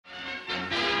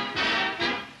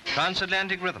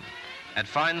Transatlantic rhythm. At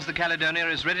finds the Caledonia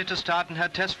is ready to start in her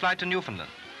test flight to Newfoundland.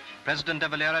 President de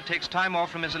Valera takes time off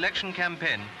from his election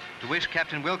campaign to wish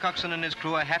Captain Wilcoxon and his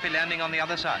crew a happy landing on the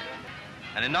other side.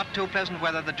 And in not too pleasant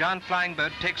weather, the giant flying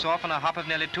boat takes off on a hop of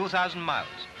nearly 2,000 miles.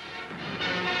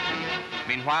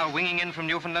 Meanwhile, winging in from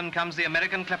Newfoundland comes the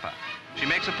American clipper. She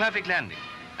makes a perfect landing,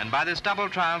 and by this double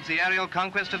triumph, the aerial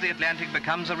conquest of the Atlantic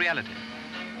becomes a reality.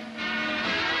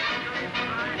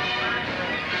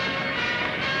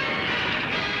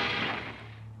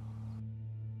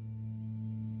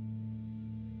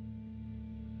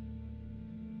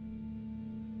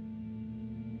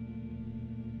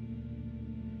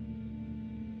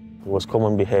 It was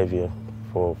common behavior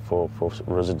for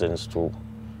residents to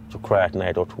cry at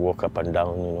night or to walk up and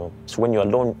down, you know. So when you're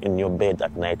alone in your bed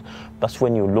at night, that's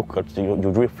when you look at, you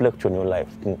reflect on your life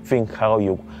and think how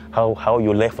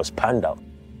your life was panned out.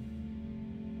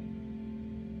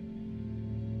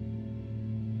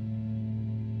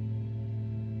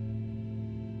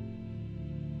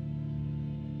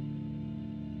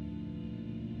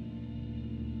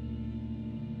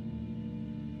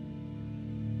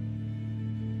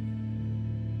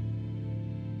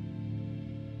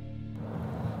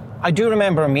 I do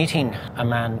remember meeting a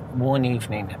man one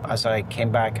evening as I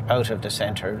came back out of the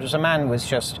centre. There was a man who was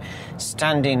just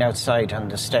standing outside on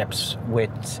the steps with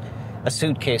a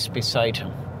suitcase beside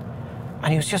him.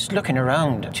 And he was just looking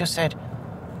around and just said,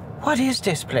 "What is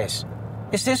this place?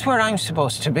 Is this where I'm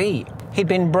supposed to be?" He'd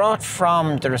been brought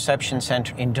from the reception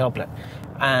centre in Dublin,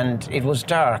 and it was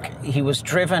dark. He was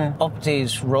driven up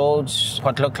these roads,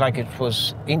 what looked like it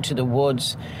was into the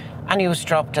woods, and he was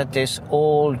dropped at this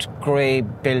old grey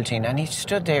building, and he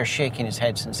stood there shaking his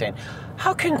head and saying,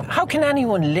 how can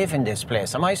anyone live in this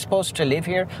place? Am I supposed to live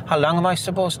here? How long am I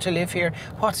supposed to live here?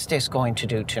 What's this going to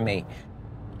do to me?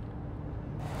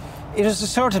 It was the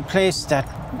sort of place that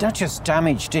not just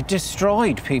damaged, it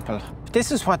destroyed people.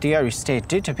 This is what the Irish state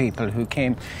did to people who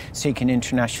came seeking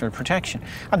international protection,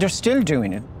 and they're still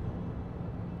doing it.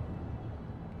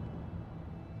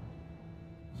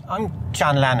 I'm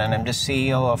John Lannon. I'm the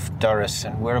CEO of notorious,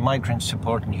 and we're a migrant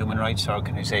support and human rights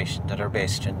organisation that are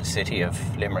based in the city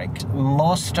of Limerick.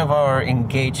 Most of our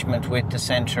engagement with the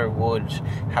centre would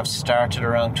have started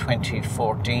around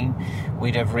 2014.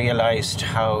 We'd have realised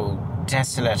how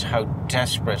desolate, how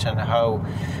desperate, and how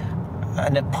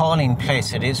an appalling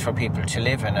place it is for people to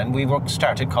live in, and we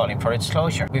started calling for its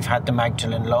closure. We've had the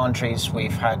Magdalene laundries,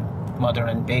 we've had mother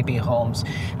and baby homes,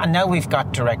 and now we've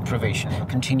got direct provision, a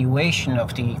continuation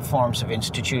of the forms of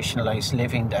institutionalised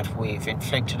living that we've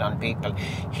inflicted on people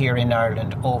here in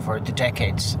Ireland over the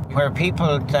decades, where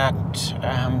people that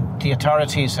the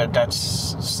authorities or that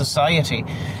society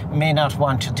may not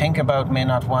want to think about, may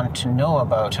not want to know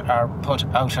about, are put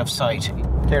out of sight.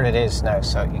 Here it is now,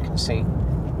 so you can see.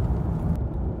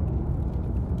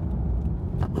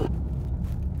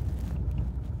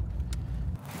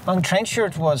 Mount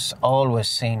Trenchard was always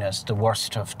seen as the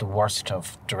worst of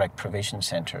direct provision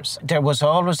centres. There was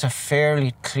always a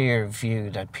fairly clear view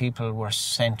that people were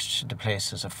sent to the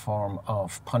place as a form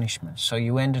of punishment. So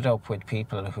you ended up with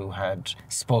people who had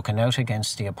spoken out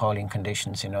against the appalling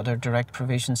conditions in other direct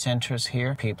provision centres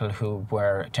here, people who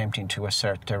were attempting to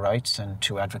assert their rights and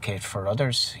to advocate for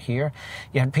others here.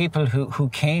 You had people who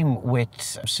came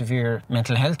with severe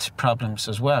mental health problems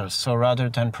as well. So rather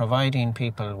than providing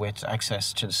people with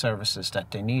access to the services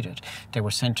that they needed, they were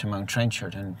sent to Mount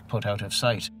Trenchard and put out of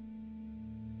sight.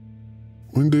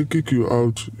 When they kick you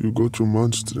out, you go to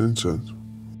Mount Trenchard.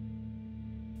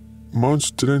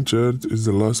 Mount Trenchard is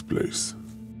the last place.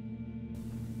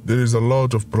 There is a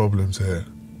lot of problems here.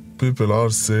 People are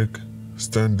sick,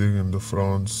 standing in the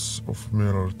fronts of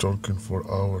mirror talking for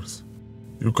hours.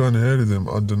 You can hear them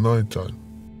at the night time.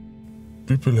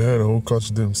 People here who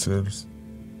catch themselves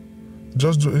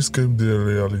just to escape their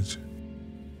reality.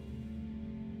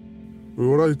 We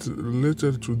write a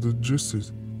letter to the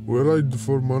justice. We write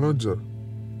for manager.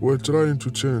 We're trying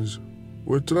to change.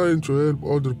 We're trying to help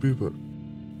other people.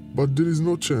 But there is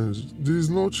no change. There is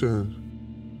no change.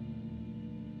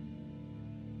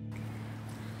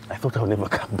 I thought I would never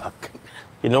come back.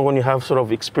 You know, when you have sort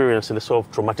of experiences, the sort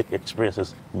of traumatic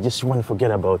experiences, you just want to forget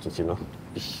about it, you know.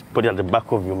 Just put it at the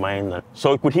back of your mind.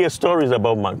 So you could hear stories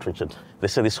about Mount Trenchard. They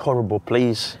say this horrible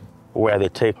place where they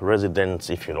take residents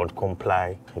if you don't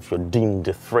comply, if you're deemed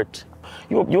a threat.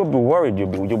 You'll be worried,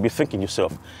 you'll be thinking to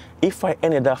yourself, if I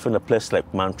ended up in a place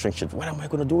like Mount Trenchard, what am I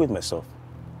going to do with myself?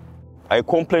 I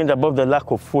complained about the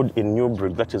lack of food in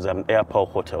Newbury, that is an airport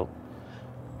hotel.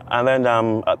 And then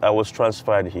I was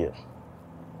transferred here.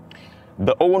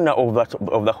 The owner of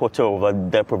the hotel,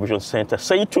 of the provision center,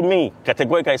 said to me,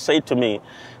 categorically said to me,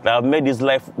 that I've made his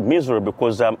life miserable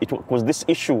because this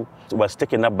issue was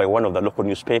taken up by one of the local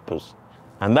newspapers.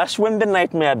 And that's when the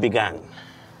nightmare began.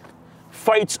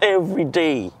 Fights every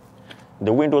day.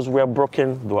 The windows were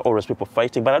broken, there were always people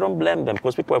fighting, but I don't blame them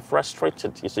because people are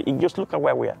frustrated. You see, just look at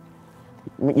where we are.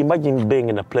 Imagine being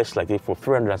in a place like this for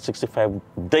 365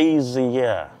 days a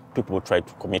year. People would try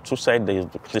to commit suicide, they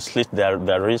slit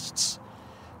their wrists.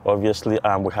 Obviously,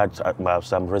 we had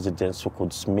some residents who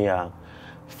could smear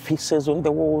feces on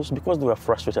the walls because they were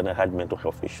frustrated and had mental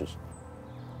health issues.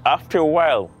 After a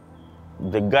while,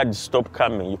 the guards stopped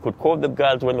coming. You could call the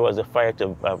guards when there was a fight,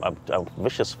 a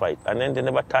vicious fight, and then they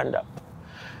never turned up.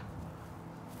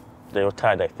 They were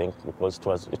tired, I think, because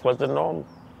it was the norm.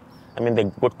 I mean, they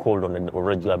got called on a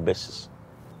regular basis.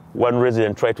 One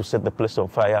resident tried to set the place on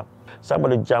fire.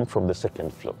 Somebody jumped from the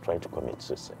second floor trying to commit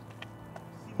suicide.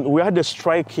 We had a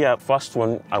strike here, first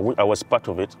one, I was part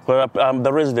of it, where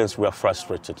the residents were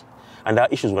frustrated and our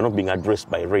issues were not being addressed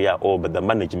by RIA or by the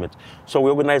management. So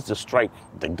we organized the strike.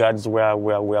 The guards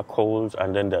were called,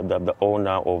 and then the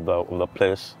owner of the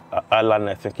place, Alan,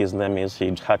 I think his name is,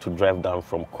 he had to drive down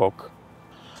from Cork.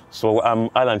 So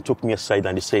Alan took me aside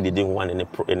and he said he didn't want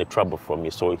any trouble from me.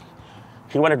 So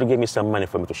he wanted to give me some money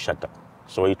for me to shut up.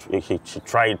 So he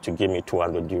tried to give me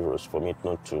 200 euros for me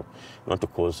not to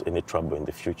cause any trouble in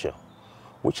the future,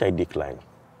 which I declined.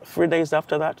 3 days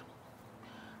after that,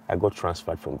 I got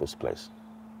transferred from this place.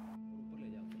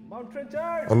 Mount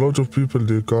Trenchard! A lot of people,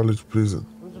 they call it prison.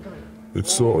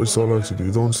 It's so isolated.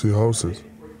 You don't see houses.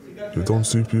 You don't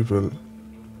see people.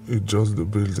 It's just the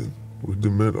building with the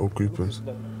main occupants.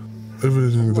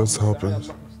 Everything that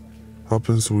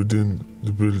happens within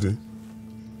the building.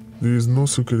 There is no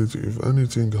security. If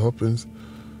anything happens,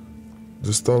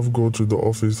 the staff go to the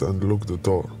office and lock the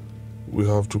door. We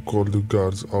have to call the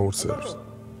guards ourselves.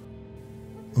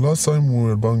 Last time we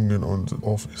were banging on the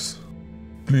office.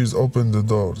 Please open the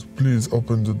doors, please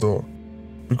open the door.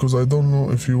 Because I don't know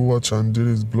if you watch and there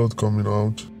is blood coming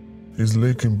out. He's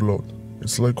leaking blood.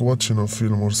 It's like watching a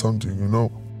film or something, you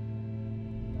know.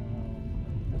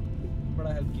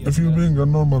 If you bring a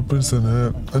normal person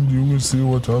here and you will see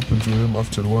what happened to him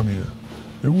after 1 year.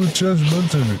 He will change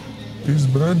mentally. He's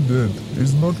brain dead.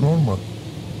 He's not normal.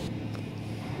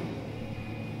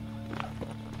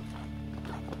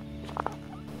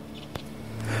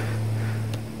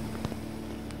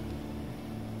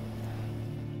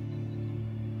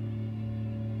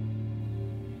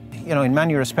 You know, in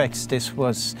many respects, this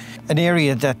was an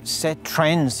area that set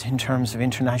trends in terms of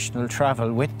international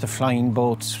travel with the flying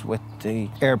boats, with the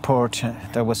airport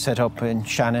that was set up in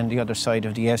Shannon, the other side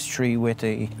of the estuary, with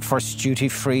the first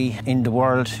duty-free in the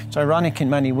world. It's ironic in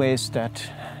many ways that,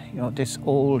 you know, this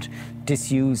old,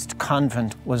 disused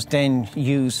convent was then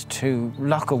used to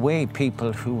lock away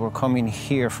people who were coming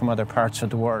here from other parts of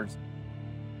the world.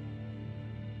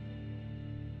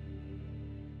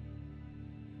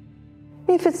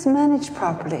 If it's managed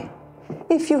properly,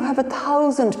 if you have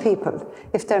 1,000 people,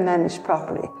 if they're managed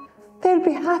properly, they'll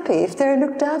be happy if they're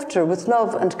looked after with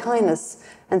love and kindness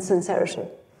and sincerity.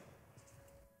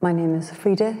 My name is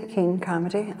Frida Keane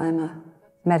Carmody. I'm a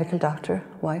medical doctor,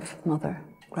 wife, mother,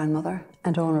 grandmother,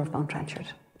 and owner of Mount Trenchard.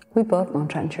 We bought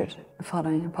Mount Trenchard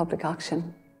following a public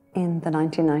auction in the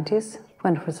 1990s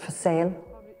when it was for sale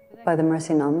by the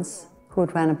Mercy Nuns, who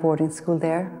had ran a boarding school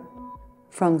there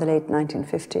from the late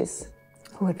 1950s.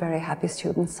 Who had very happy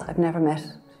students. I've never met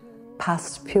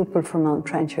past pupil from Mount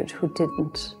Trenchard who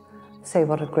didn't say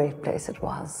what a great place it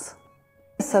was.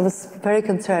 So I was very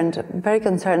concerned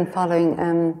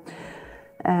following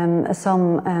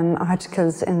some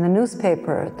articles in the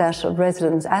newspaper that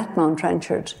residents at Mount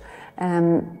Trenchard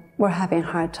were having a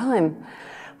hard time.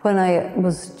 When I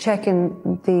was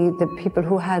checking the people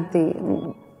who had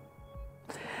the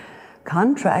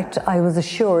contract, I was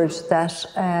assured that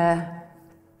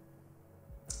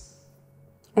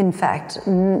in fact,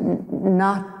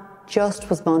 not just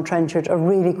was Mount Trenchard a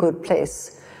really good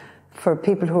place for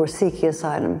people who were seeking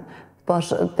asylum,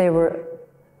 but there were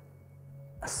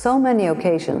so many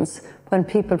occasions when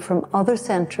people from other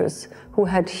centres who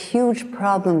had huge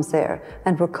problems there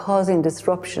and were causing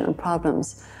disruption and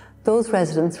problems, those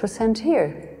residents were sent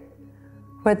here,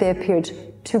 where they appeared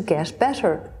to get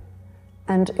better.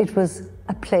 And it was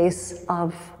a place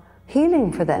of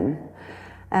healing for them.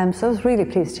 So I was really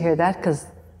pleased to hear that, because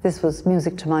this was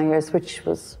music to my ears, which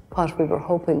was what we were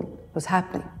hoping was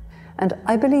happening. And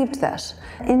I believed that.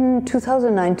 In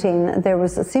 2019, there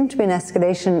seemed to be an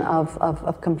escalation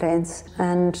of complaints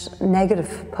and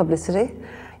negative publicity.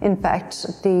 In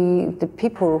fact, the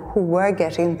people who were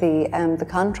getting the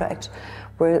contract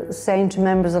were saying to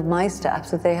members of my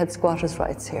staff that they had squatters'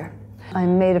 rights here. I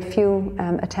made a few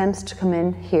attempts to come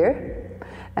in here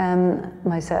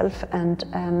myself, and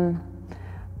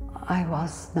I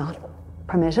was not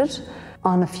permitted.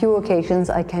 On a few occasions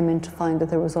I came in to find that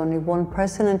there was only one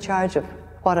person in charge of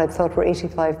what I thought were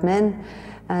 85 men,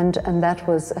 and that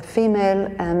was a female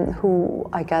who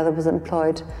I gather was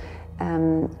employed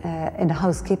in a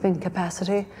housekeeping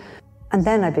capacity. And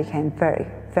then I became very,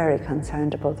 very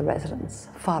concerned about the residents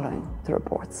following the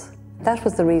reports. That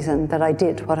was the reason that I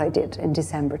did what I did in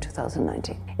December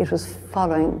 2019. It was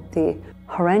following the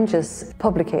horrendous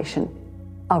publication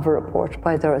of a report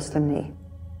by Doras Limni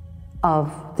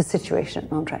of the situation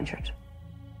at Mount Trenchard.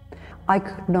 I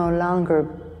could no longer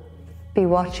be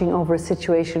watching over a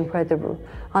situation where they were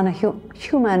on a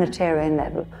humanitarian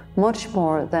level, much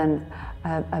more than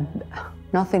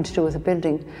nothing to do with a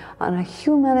building, on a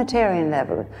humanitarian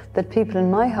level, that people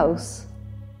in my house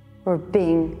were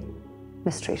being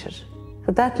mistreated.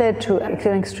 So that led to an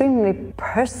extremely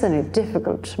personally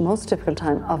difficult, most difficult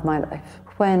time of my life,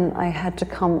 when I had to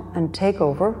come and take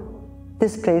over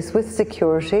this place with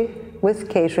security, with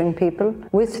catering people,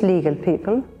 with legal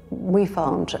people. We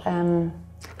found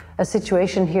a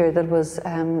situation here that was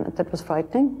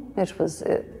frightening. It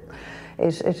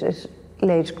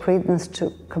laid credence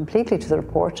completely to the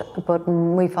report, but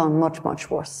we found much, much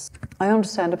worse. I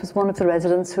understand it was one of the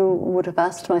residents who would have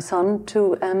asked my son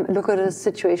to look at a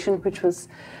situation which was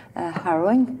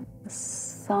harrowing.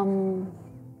 Somebody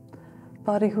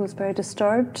who was very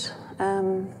disturbed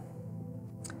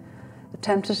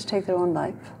attempted to take their own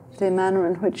life. The manner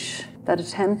in which that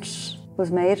attempt was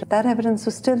made, that evidence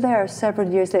was still there several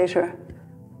years later.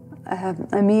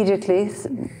 Immediately,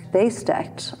 they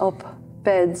stacked up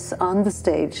beds on the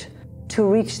stage to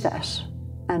reach that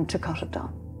and to cut it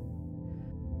down.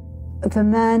 The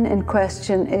man in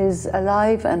question is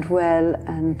alive and well,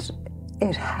 and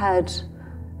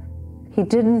he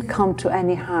didn't come to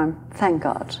any harm, thank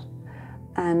God.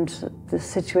 And the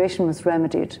situation was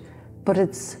remedied. But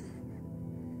it's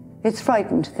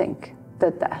frightening to think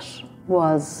that that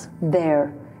was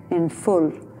there in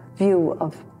full view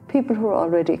of people who are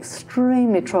already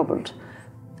extremely troubled.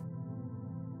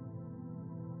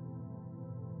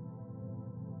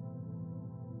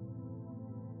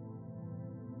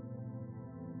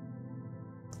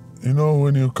 You know,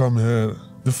 when you come here,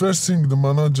 the first thing the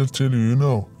manager tell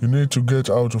you, you need to get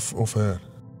out of here.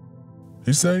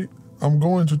 He say, I'm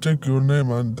going to take your name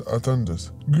and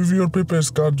attendance. Give your papers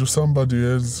card to somebody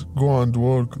else, go and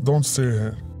work, don't stay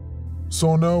here.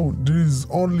 So now there is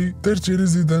only 30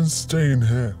 residents staying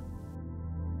here.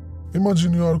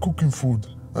 Imagine you are cooking food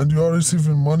and you are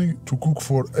receiving money to cook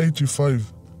for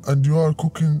 85 and you are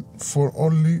cooking for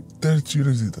only 30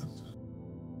 residents.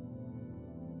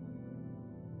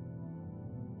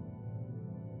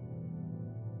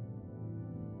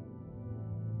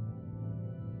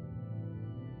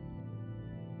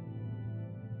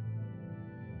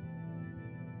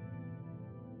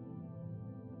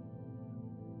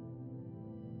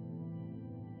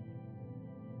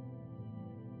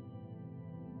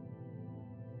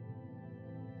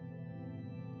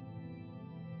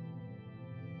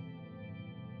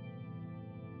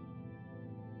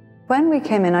 When we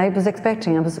came in, I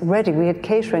was ready. We had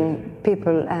catering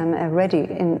people ready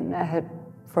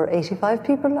for 85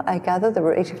 people. I gather there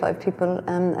were 85 people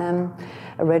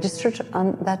registered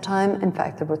on that time. In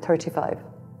fact, there were 35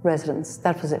 residents.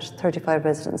 That was it, 35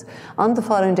 residents. On the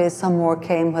following days, some more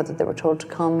came, whether they were told to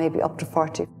come, maybe up to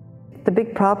 40. The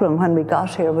big problem when we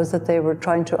got here was that they were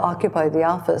trying to occupy the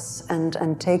office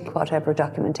and take whatever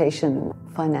documentation,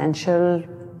 financial,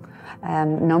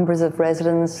 numbers of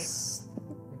residents,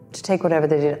 to take whatever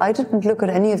they did. I didn't look at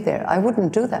any of I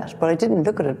wouldn't do that, but I didn't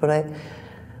look at it, but I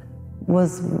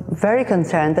was very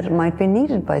concerned that it might be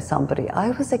needed by somebody.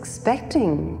 I was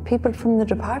expecting people from the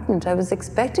department. I was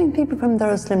expecting people from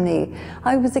Doras Limni.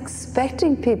 I was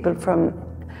expecting people from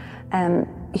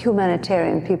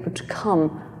humanitarian people to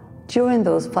come during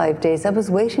those 5 days. I was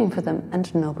waiting for them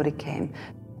and nobody came.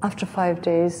 After 5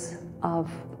 days of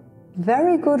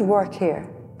very good work here,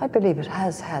 I believe it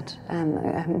has had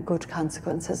good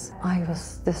consequences. I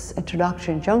was this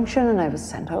introductory injunction and I was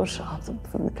sent out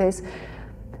from the place.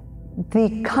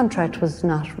 The contract was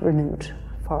not renewed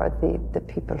for the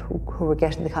people who were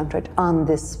getting the contract on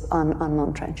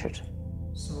Mount Trenchard.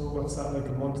 So what's that, like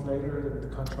a month later,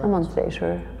 the contract? A month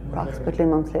later, approximately a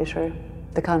month later,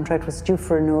 the contract was due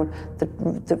for renewal.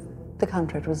 The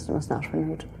contract was not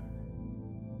renewed.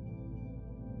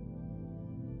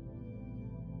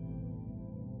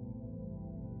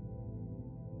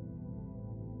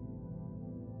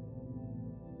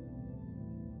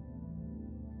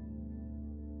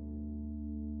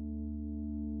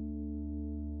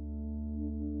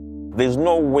 There's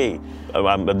no way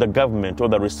the government or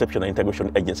the reception and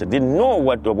integration agency didn't know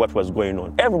what was going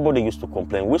on. Everybody used to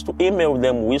complain. We used to email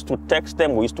them, we used to text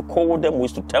them, we used to call them, we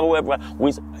used to tell everyone.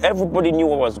 Everybody knew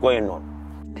what was going on.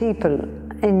 People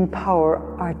in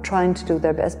power are trying to do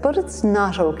their best, but it's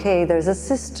not okay. There's a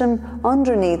system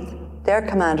underneath their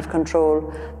command of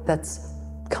control that's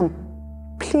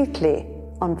completely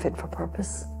unfit for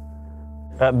purpose.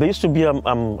 There used to be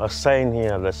a sign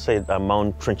here that said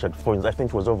Mount Trenchard, for instance. I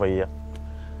think it was over here,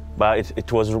 but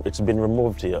it's been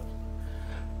removed here.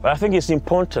 But I think it's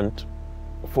important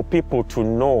for people to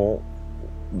know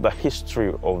the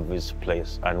history of this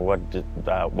place and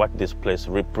what this place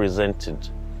represented.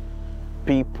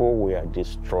 People were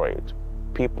destroyed.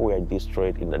 People were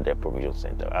destroyed in the deprivation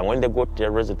center. And when they got their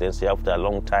residency after a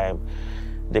long time,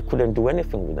 they couldn't do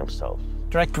anything with themselves.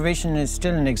 Direct provision is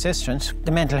still in existence.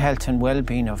 The mental health and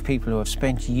well-being of people who have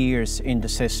spent years in the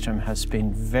system has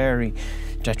been very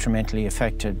detrimentally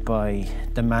affected by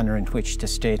the manner in which the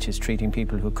state is treating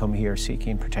people who come here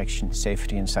seeking protection,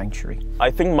 safety and sanctuary.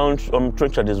 I think Mount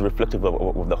Trenchard is reflective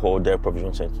of the whole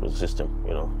deprivation center system,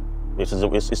 you know.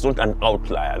 It's not an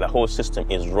outlier. The whole system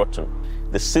is rotten.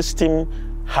 The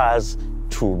system has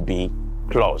to be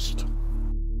closed.